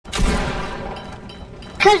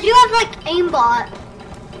Cause you have like aimbot.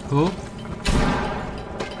 Who?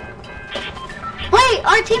 Wait,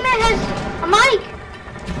 our teammate has a mic.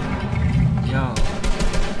 Yo.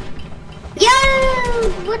 Yo,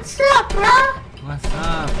 what's up, bro? What's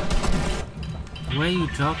up? Where you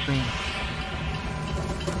dropping?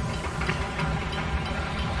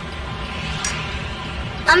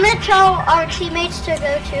 I'm gonna tell our teammates to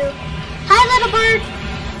go to. Hi, little bird.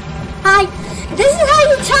 Hi. This is how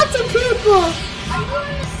you talk to people.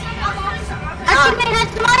 Our teammate has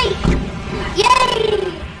the mic. Yay!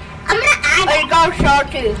 I'm gonna add. Hey, go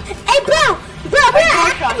Salty. Hey, bro, I'm gonna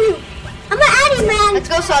add you. I'm gonna add you, man. Let's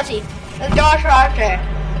go Salty. Let's go Salty.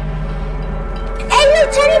 Hey,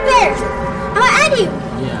 little teddy bear. I'm gonna add you.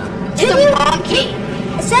 Yeah. It's a monkey.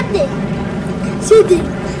 Accept it. Accept it.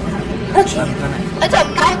 Okay. It's a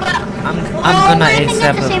monkey. I'm gonna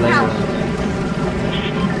accept it later.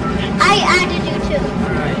 I added you too.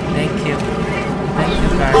 Alright, thank you. Thank you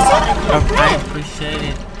guys. I appreciate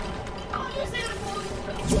it.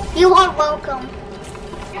 You are welcome.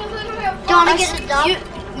 Do you want to get a dog?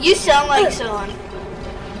 You sound like someone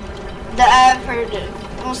that I've heard name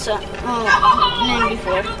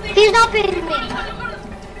before. He's not beating me.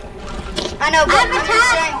 I know, but I'm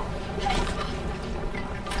attacked.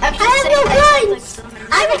 I have no guns.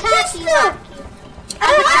 I have a pistol. I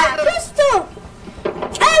have a pistol.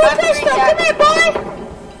 I have a pistol. Come here, boy.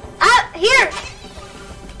 Here.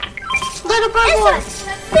 Little bird boy.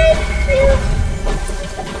 Thank you.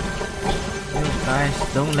 You guys,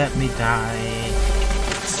 don't let me die.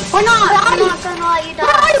 We're not gonna let you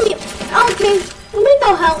die. Okay, let me go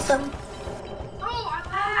help them.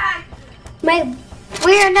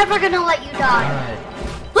 We are never gonna let you die. Alright.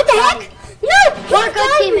 What the heck? No, we're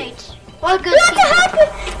good teammates. We're good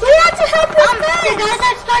teammates. We have to help him. The guy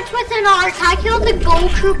that starts with an R, can I kill the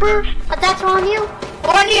gold trooper? That's on you.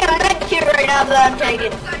 On you, I'm not here right now that I'm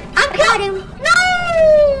taking. I'm killing him. No!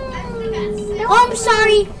 Oh, I'm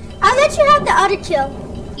sorry. I'll let you have the other kill.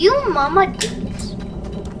 You mama dudes.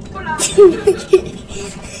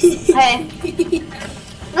 Hey.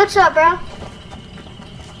 What's up, bro?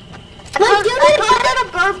 I called it a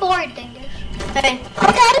bird boy dingus. Hey.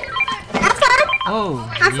 Okay. Have fun. Oh,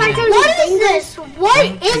 Have fun. yeah. What is this? What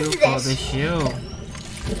Thank is you this? for the shield.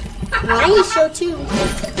 I need show too.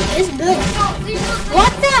 It's good.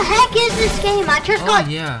 What the heck is this game? I just got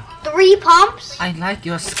Yeah. 3 pumps. I like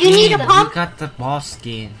your skin. You need a pump? You got the boss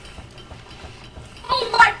skin. Oh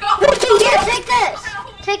my god! Here, take this.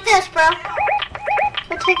 Take this, bro.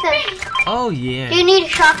 Here, take this. Oh yeah. Do you need a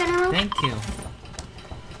shotgun ammo? Thank you.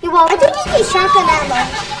 You're welcome. I think you need shotgun ammo.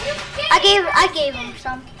 I gave him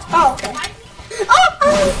some. Oh, okay.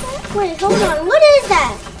 Oh, wait, hold on. What is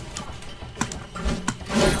that?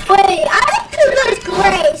 Wait, I like Kudo's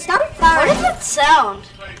grace. I'm fine. What does that sound?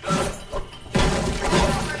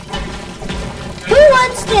 Who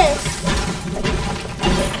wants this?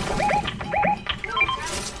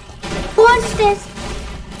 Who wants this?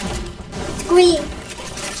 It's green.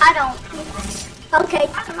 I don't. Okay, I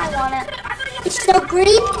want it. It's so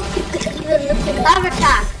green. I have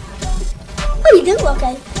attack. Oh, you do?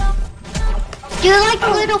 Okay. Do you like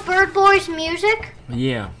Little Bird Boy's music?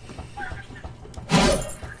 Yeah.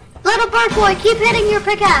 Little Bird Boy, keep hitting your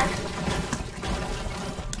pickaxe.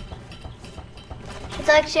 He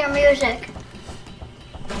likes your music.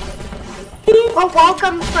 We're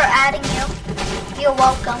welcome for adding you. You're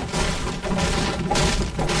welcome.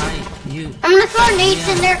 I'm gonna throw nades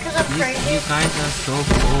in there because I'm crazy. You guys are so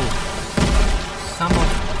cool. Some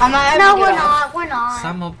of No, we're not. We're not.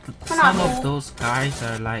 some of those guys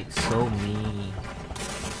are like so mean.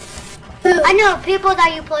 I know people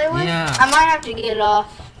that you play with. Yeah. I might have to get off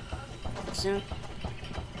soon.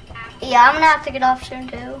 Yeah, I'm gonna have to get off soon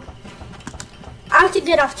too. I have to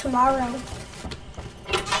get off tomorrow.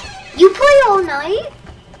 You play all night?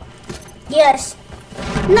 Yes.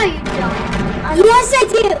 No, you don't. Yes, I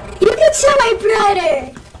do. You can tell my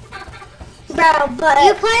brother. Bro, but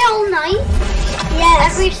you play all night?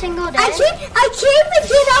 Yes. Every single day? I can't even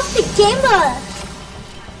get off the game.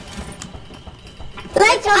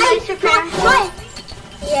 Like,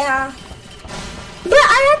 yeah. But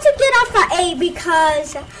I have to get off at 8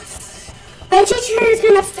 because my teacher is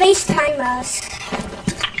gonna FaceTime us.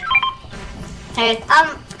 Hey.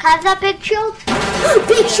 Can I have that big shield?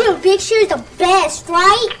 Big shield is the best,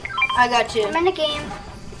 right? I got you. I'm in the game.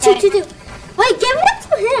 Hey. Two. Wait, give it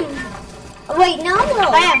to him. Wait, no.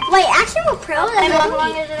 Wait, actually we're pro. How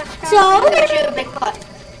long is it? So, I'll get you a big pot.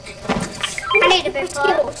 I need a big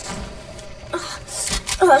pot.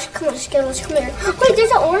 Oh, come on, Skittles, come here. Wait,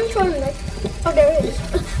 there's an orange one there. Oh, there it is.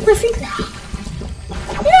 My finger.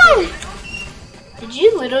 No! Did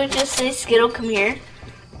you literally just say Skittle, come here?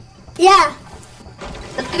 Yeah.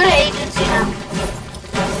 Let's go to agency now.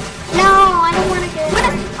 No, I don't want to go.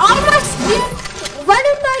 All my skins. One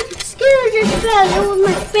of my skins just fell. It was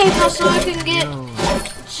my favorite. So I can get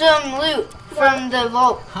some loot from the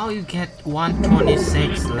vault. How you get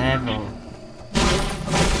 126 level?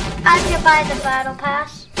 I could buy the battle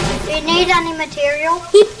pass. Do you need any material?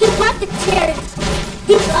 He bought the tears.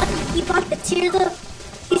 He's lucky. He bought the tears up.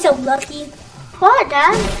 He's so lucky. What,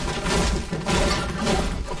 Dad?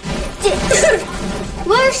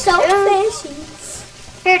 We're so fancy.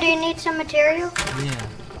 Here, do you need some material? Yeah.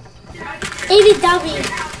 ABW.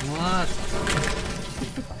 What?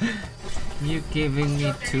 You're giving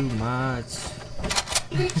me too much.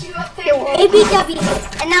 ABW.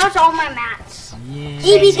 And now it's all my mats. Yeah.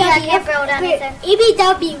 ABW. I can't build anything.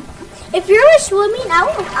 ABW. If you're swimming, I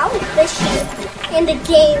will fish you in the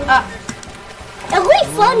game. It'll be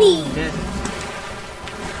funny.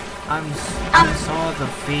 I saw the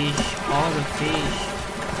fish, all the fish.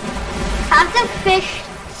 Have the fish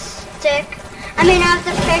stick. I mean, have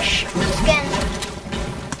the fish skin.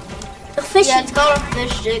 The fish. Yeah, it's called a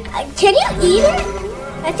fish stick. Can you eat it?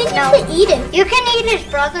 I think you can eat it. You can eat his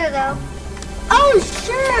brother, though. Oh,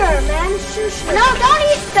 sure, man. Sure. No, don't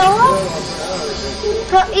eat Philip.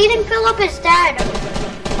 Eating Philip is dead.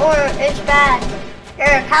 Or it's bad.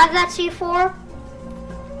 Eric, have that C4.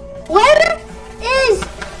 Where is...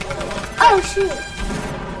 Oh, shoot.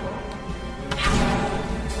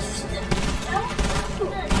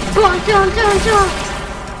 Jump.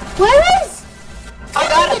 Where is... I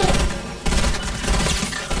got it.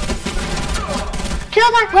 Kill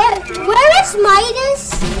that... Where is Midas?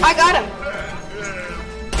 I got him.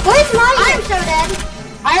 Where's Midas? I'm so dead.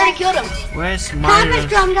 I already killed him. Where's Have his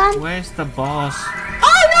drum gun. Where's the boss?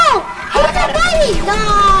 Oh no! He's reviving! No,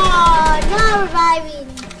 not reviving.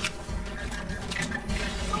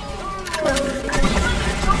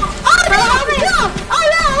 Oh no! Oh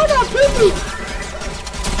no! Please!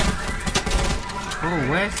 Oh,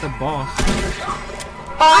 where's the boss?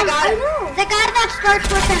 Oh, I got it. The guy that starts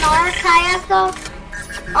with an R, kayak though.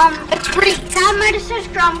 It's free. Can I have Midas's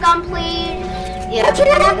drum gun, please? Yeah. Can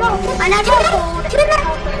I hold? Can I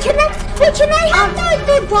have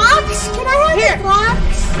the box? Can I have the box?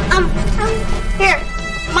 Here.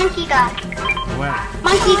 Monkey guy. What?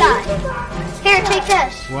 Monkey guy. Here, take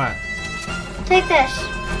this. What? Take this.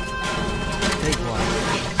 Take what?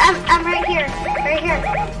 I'm right here. Right here.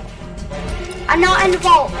 I'm not in the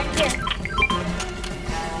vault. I'm here.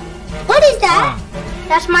 What is that?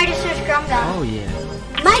 That's Midas's drum gun. Oh yeah.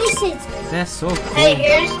 Midas's. That's so cool. Hey,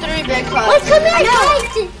 here's 3 big pots. Wait, come here,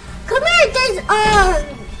 guys. Come here. There's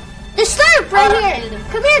the slurp right here.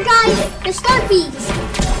 Come here, guys. The slurpees.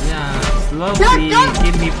 Yeah, slowly. don't.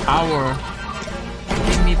 Give me power.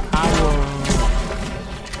 Give me power.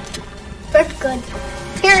 That's good.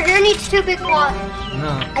 Here needs 2 big pots. No.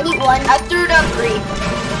 I need 1. I threw down 3.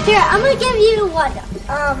 Here, I'm gonna give you what?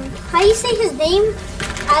 How you say his name?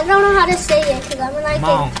 I don't know how to say it because I'm like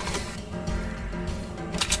Mom.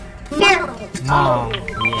 Here. Mom.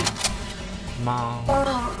 Yeah. Mom.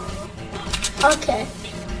 Okay.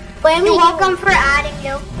 Well, you're welcome for adding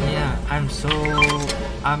you. Yeah, I'm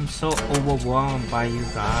so overwhelmed by you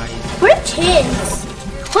guys. We're kids.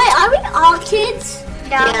 Wait, are we all kids?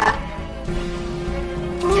 Yeah.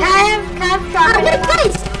 Can I have chocolate?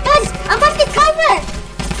 Guys, I'm at the cover.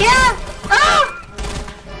 Yeah. Oh!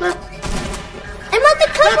 Look. I'm at the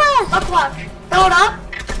cover. Look, watch. Hold up.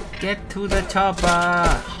 Get to the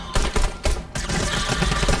chopper.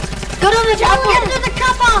 Go to the chopper. Get to the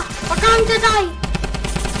chopper. We're going to die.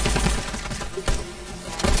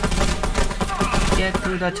 Get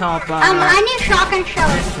to the chopper. I need shotgun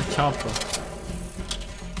shells. Where's the chopper?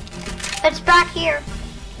 It's back here.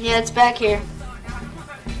 Yeah, it's back here.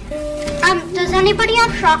 Does anybody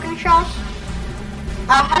have shotgun shells?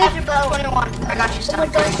 I have 21. I got you Oh my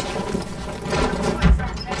some. gosh.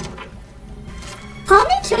 How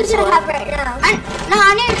many shells do I have right now? I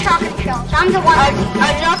need shotgun shells. I'm the one.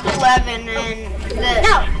 I dropped 11 and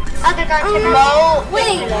No, other guy. Mo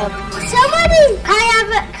Wait, picked it up. somebody. Can I have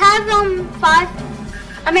 5?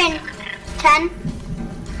 I mean, 10.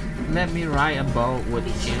 Let me ride a boat with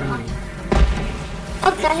you.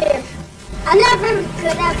 Okay, here. I'm not very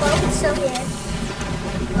good at boats, so here.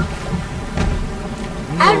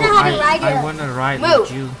 No, I don't know how to ride I it. wanna ride Move.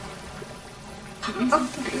 with you. Can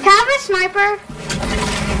I have a sniper?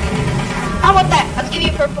 How about that? I'll give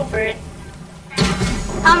you purple for it.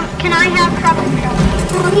 Can I have shotgun shells?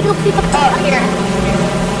 Oh, here.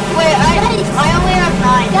 Wait, I only have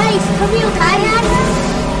 9. Guys, come here. Can I have them?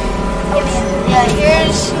 Yeah,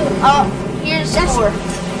 here's 4.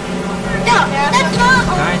 No, that's not.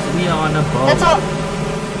 Guys, we are on a boat. That's all.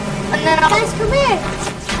 And then Guys, come here.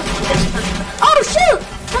 Oh shoot!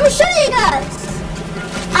 Let me show you guys.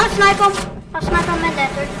 I'll snipe him. I'll snipe him in that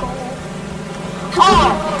third goal.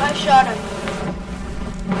 Oh, I shot him.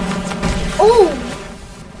 Oh!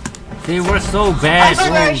 They were so bad. I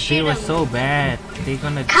swear I Oh, shoot they were him. so bad. They're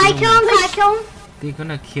gonna Can I kill kill him? me. Can I kill him? They're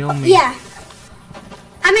gonna kill me. Yeah.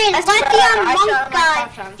 I mean, That's let right. the I monk shot him like guy.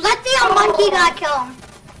 5 times. Let the monkey guy kill him.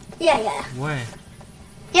 Yeah, yeah. Where?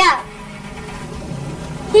 Yeah.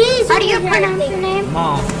 How do you pronounce your name?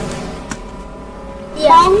 Mom. Yeah.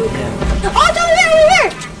 Yeah. Oh, it's over here!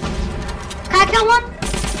 Can I kill one?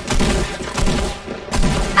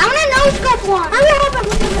 I want to no scope one. I'm gonna help him.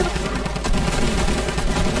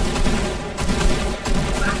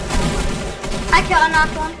 I killed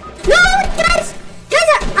another one. No, guys! Guys,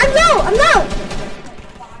 I'm low! I'm low!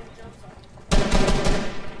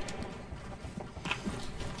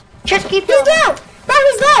 Just keep He's low! Bro,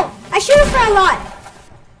 he's low! I shoot him for a lot.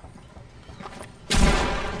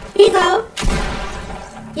 He's low.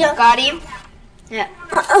 Yeah. Got him. Yeah.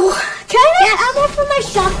 Oh, can I get ammo for my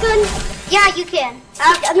shotgun? Yeah, you can.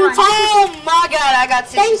 Oh my god, I got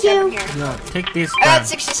 67 Thank you. here. Yo, take this I gun. got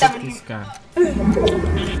 67 Take this here. gun.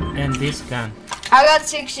 And this gun. I got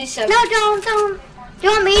 67. No, don't. Do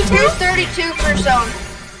you want me to? There's 32 per zone.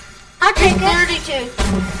 I'll take it. 32.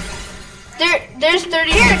 There's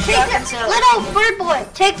 32 Here, take shotgun the cells. little bird boy.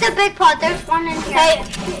 Take the big pot. There's one in here. Hey,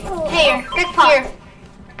 here, Big pot. here.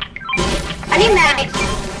 I need mags.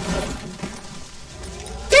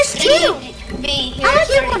 There's two. B, I want here's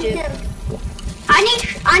to one 32. too. I need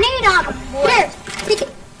wood. Here, take it.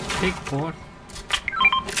 Take 4.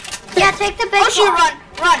 Yeah, take the big Oh shoot, pot.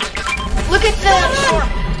 run. Look at the storm.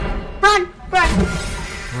 Run.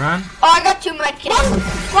 Run. Oh, I got 2 medkits.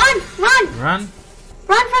 Run. Run.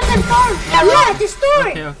 Run from the storm. Yeah, Yeah, the storm.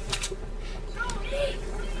 Okay, okay.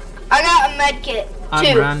 I got a medkit. 2.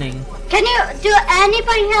 I'm running. Can you, do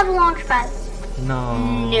anybody have a launch pad? No.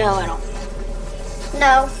 No, I don't.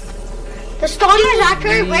 No. The storm is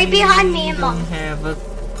actually right behind me and We Mom. don't have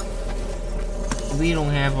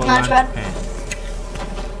a Not launch bad. pad.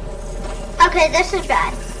 Okay, this is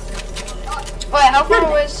bad. Wait, how far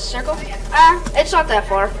away is the circle? It's not that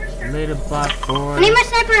far. Little bot boy. I need my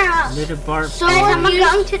sniper out. Little bot So boy. I'm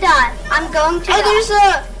going to die. I'm going to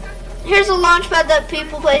die. Here's a launch pad that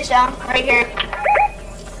people place down. Right here.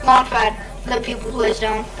 Launch pad that people place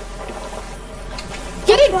down.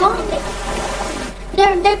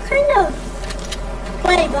 They're kind of...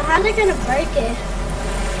 Wait, but how are they going to break it?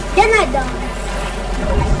 They're not done.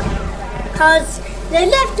 Because they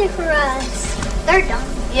left it for us. They're done.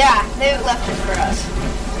 Yeah, they left it for us.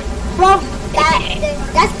 Well,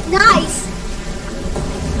 that's nice.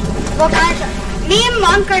 Well, guys, me and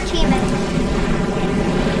Monk are teaming.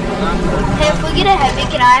 Hey, if we get a heavy,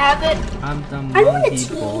 can I have it? I'm the I want a monkey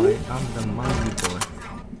team. boy. I'm the monkey boy.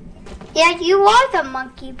 Yeah, you are the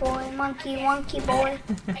monkey boy. Monkey boy.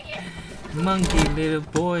 Monkey little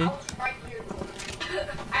boy.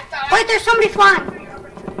 Wait, there's somebody flying.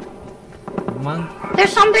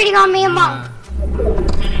 There's somebody on me and Monk.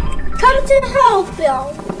 Come to help,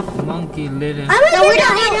 Bill. Monkey little. No, we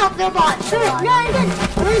don't need help, they're bots. No, I didn't.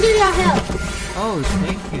 I'm gonna give you help. Oh,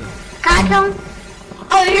 thank you. Can I kill him?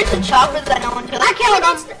 Oh, here's a chopper that no one killed. I killed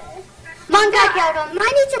him. Monk, I killed him.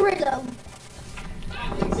 I need to reload.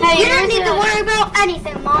 Hey, You don't need to worry about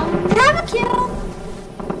anything, Mom. Have a kill.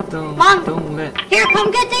 Mom. Don't let. Here,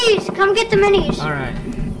 come get these. Come get the minis. Alright.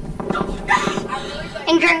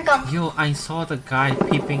 And drink them. Yo, I saw the guy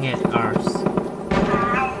peeping at ours.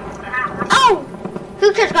 Oh!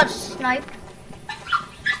 Who just got sniped?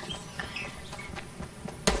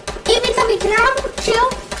 Even somebody, can I have a kill?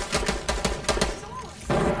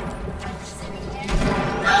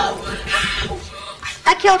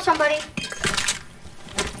 I killed somebody.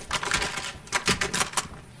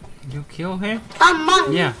 You kill him?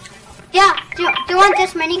 Monk. Yeah. Yeah. Do you want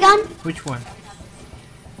this minigun? Which one?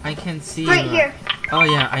 I can see. Right here. Oh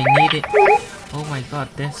yeah, I need it. Oh my god,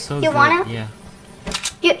 that's so You good. want it? Yeah.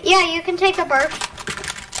 Yeah, you can take a burst.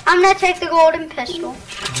 I'm gonna take the golden pistol.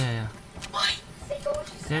 Yeah.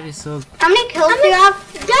 That is so. How many kills do you have?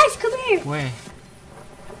 Guys, come here. Where?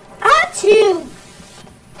 I have 2.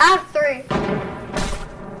 I have 3.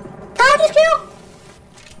 Can I just kill?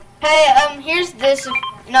 Hey, here's this.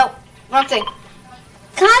 Nope, wrong thing.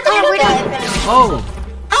 Can I just kill? Oh!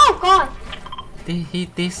 Oh god.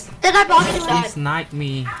 This Did I block you? sniped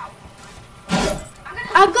me.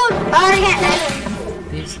 I'll go. I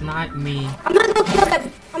can't. They sniped me. I'm gonna go kill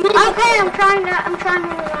them. Okay, I'm trying to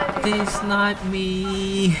revive you. They sniped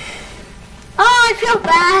me. Oh, I feel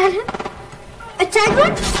bad. Attack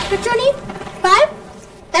one for 25.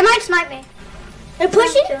 They might snipe me. They're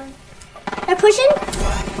pushing. They're pushing.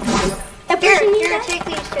 They're pushing you Here, guys. take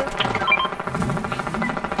these two.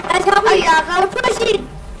 Guys, help me. Oh, yeah, They're pushing. Do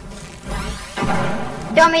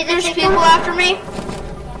you want me to take people after me?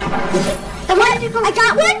 The one, I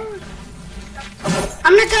got one.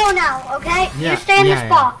 I'm gonna go now, okay? Yeah, You stay in this yeah.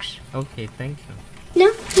 box. Okay, thank you.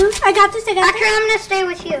 No, I got this. Actually, I'm gonna stay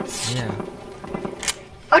with you. Yeah,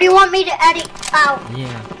 Or do you want me to edit out?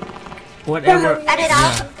 yeah. Whatever. Edit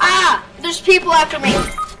out? Yeah. Ah! There's people after me.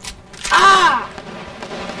 Ah!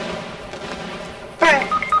 Frick.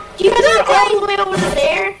 Do you They're all guys? the way over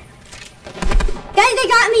there. Guys, they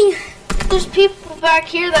got me. There's people back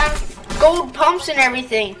here that have gold pumps and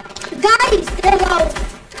everything. Guys, they go.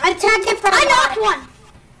 Attack it from. I knocked one.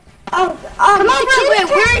 Oh, Come on, wait,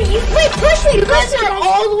 where are you? Wait, push me. You guys are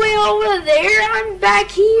all the way over there. I'm back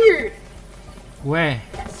here. Where?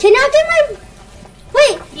 Can y'all get my?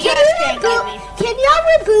 Wait, You guys can't get me. Can y'all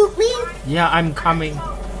reboot me? Yeah, I'm coming.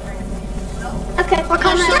 Okay, we're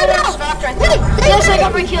coming. Slow Slow down. down. Stopped right Wait, there. Yes, I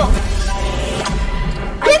got my kill.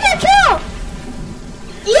 Get a kill.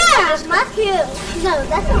 Yeah, that's my kill. No,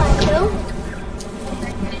 that's not my kill.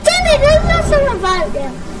 Damn it, there's not some revive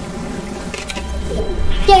them.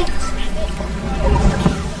 Gates.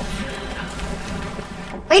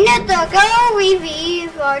 We need to go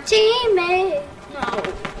revive our teammate. No.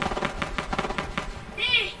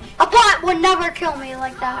 A bot would never kill me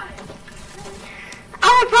like that.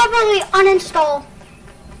 I would probably uninstall.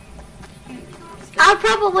 I would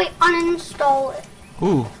probably uninstall it.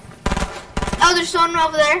 Ooh. Oh, there's someone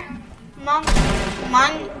over there. Mon.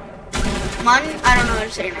 I don't know how to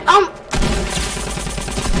say it.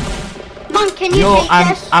 Monk, can you Yo, take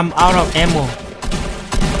this? I'm out of ammo.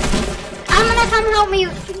 I'm gonna come help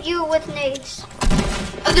you with nades.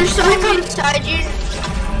 Oh, there's someone beside you.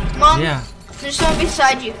 Mom, Yeah. there's someone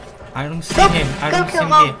beside you. I don't see Go- him. I go don't see kill him.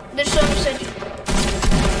 Mom, there's someone beside you.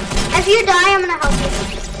 If you die, I'm gonna help you.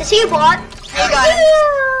 Is he a bot? You got him.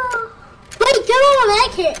 Wait, give him a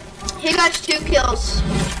med kit. He got 2 kills.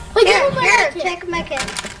 Wait, Here, give him a here, med kit. take my kit.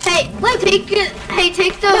 Hey, take it. Hey,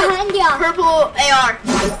 take the Behind ya. purple AR.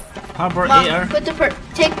 Harbor Mom, AR. put the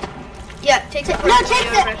take the purple No, take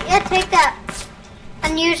AR that. back. Yeah, take that.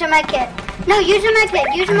 And use a med kit. No, use a med kit.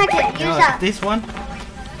 Use a med kit. Use that. This one?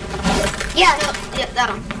 Yeah. Yeah, that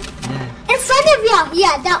one. Yeah. In front of you.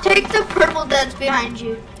 Yeah, that. Take the purple that's behind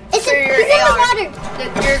you. It's for in, your he's in the AR. water.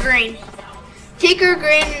 Your green. Take your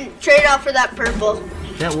green and trade out for that purple.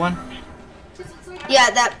 That one? Yeah,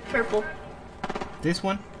 that purple. This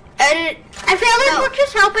one? Edit I feel like No. we're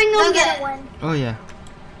just helping them No, get that- a win. Oh yeah.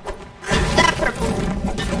 that purple.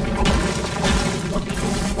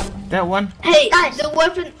 That one? Hey, Guys. the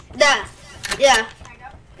weapon. That. Yeah.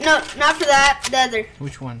 No, not for that. The other.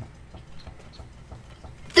 Which one?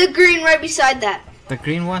 The green right beside that. The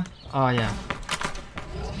green one? Oh yeah.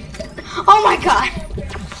 Oh my god.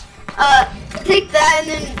 Take that and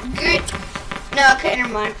then get. No, okay,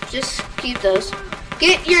 never mind. Just keep those.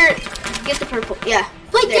 Get the purple. Yeah.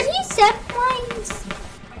 Wait, there. did he set mines?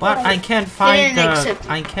 But I can't find didn't the accept.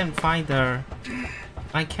 I can't find the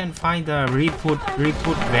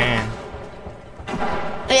reboot van.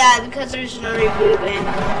 Yeah, because there's no reboot van.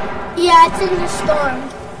 Yeah, it's in the storm.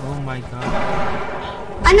 Oh my god.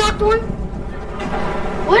 I knocked one.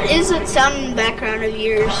 What is that sound in the background of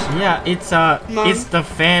yours? Yeah, it's Mom. it's the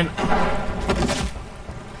fan.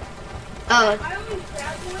 Oh,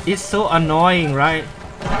 It's so annoying, right?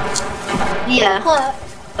 yeah. What?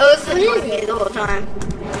 It was What is annoying me the whole time.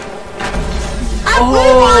 I Oh.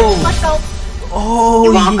 won. Let's go. Oh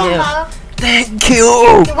You're welcome, yeah. Bob. Thank you.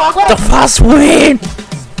 You're welcome. The first win.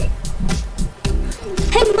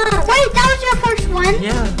 Hey, Mom. Wait, that was your first one?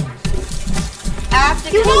 Yeah.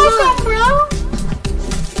 After You're welcome, bro.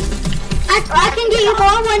 I can get you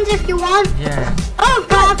more ones if you want. Yeah. Oh,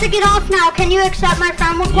 but I have to get off now. Can you accept my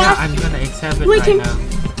friend request? Yeah, I'm gonna accept it We right can- now.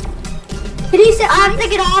 Did he say I have to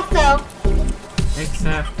get off though?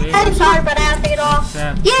 Accept it. I'm sorry, but I have to get off.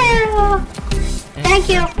 Accept. Yeah. Thank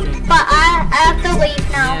you. Accept it. But I have to leave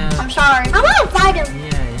now. Yeah. I'm sorry. I want to fight him.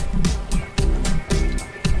 Yeah.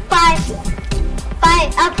 Bye.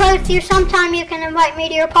 Bye. I'll play with you sometime. You can invite me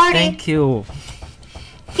to your party. Thank you.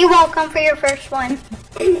 You're welcome for your first one.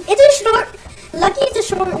 It's a short. Lucky it's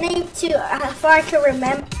a short name to for I can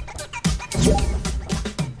remember.